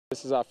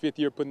This is our 5th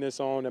year putting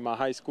this on in my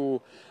high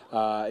school.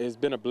 It's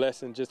been a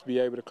blessing just to be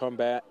able to come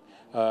back,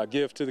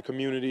 give to the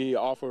community,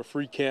 offer a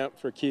free camp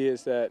for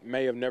kids that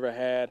may have never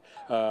had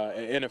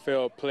an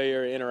NFL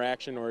player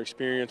interaction or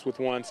experience with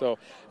one. So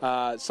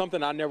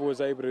something I never was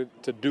able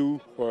to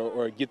do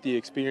or get the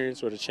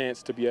experience or the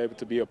chance to be able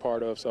to be a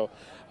part of. So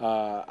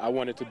I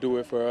wanted to do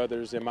it for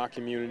others in my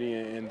community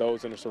and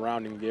those in the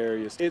surrounding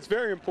areas. It's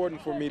very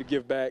important for me to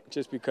give back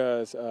just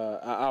because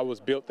I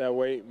was built that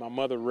way. My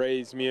mother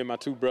raised me and my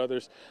 2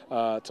 brothers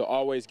to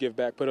always give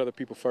back, put other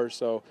people first.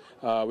 So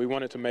we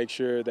wanted to make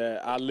sure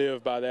that I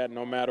lived by that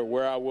no matter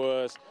where I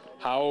was,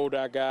 how old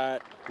I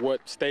got,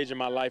 what stage of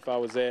my life I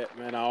was at.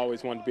 Man, I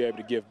always wanted to be able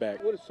to give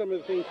back. What are some of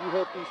the things you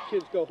hope these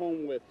kids go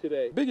home with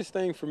today? The biggest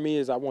thing for me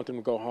is I want them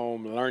to go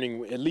home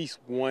learning at least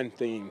one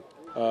thing.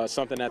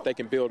 Something that they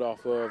can build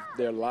off of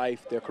their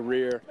life, their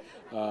career,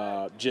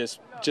 just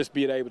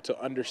being able to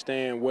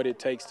understand what it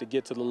takes to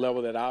get to the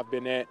level that I've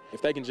been at.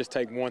 If they can just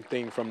take one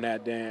thing from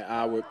that, then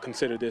I would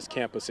consider this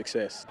camp a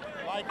success.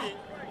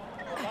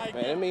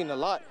 Man, it means a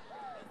lot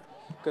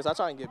because I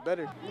try and get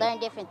better. Learn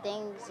different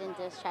things and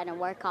just try to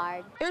work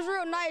hard. It was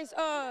real nice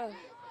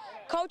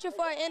coaching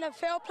for an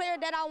NFL player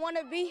that I want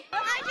to be.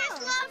 I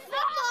just love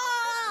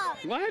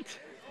football! What?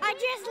 I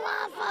just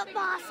love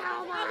football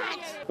so much.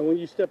 And when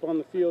you step on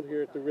the field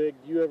here at the rig,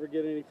 do you ever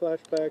get any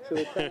flashbacks of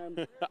the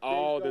time?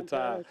 All the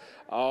time.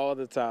 All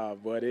the time.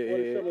 But what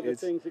are some of the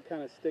things that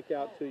kind of stick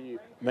out to you?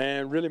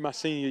 Man, really my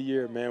senior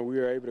year, man, we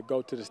were able to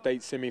go to the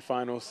state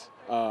semifinals.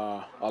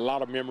 A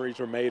lot of memories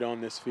were made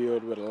on this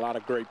field with a lot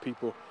of great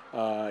people.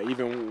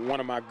 Even one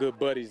of my good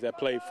buddies that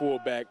played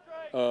fullback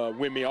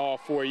with me all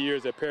 4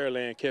 years at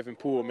Pearland, Kevin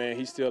Poole, man,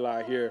 he's still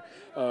out here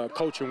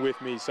coaching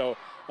with me. So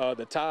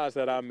the ties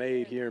that I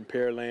made here in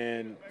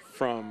Pearland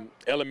from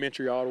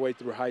elementary all the way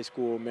through high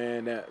school,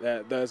 man,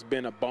 that's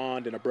been a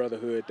bond and a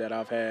brotherhood that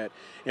I've had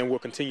and will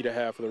continue to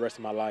have for the rest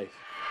of my life.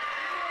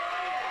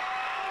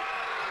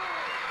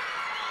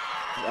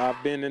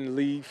 I've been in the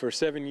league for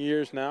 7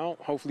 years now,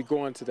 hopefully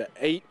going to the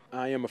 8th.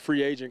 I am a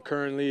free agent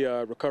currently,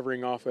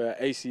 recovering off of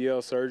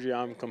ACL surgery.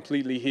 I'm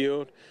completely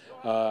healed,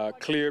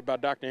 cleared by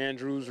Dr.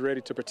 Andrews,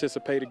 ready to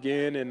participate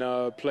again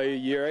and play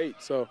year 8.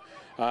 So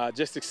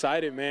just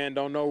excited, man.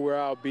 Don't know where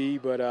I'll be,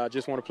 but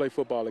just want to play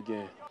football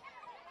again.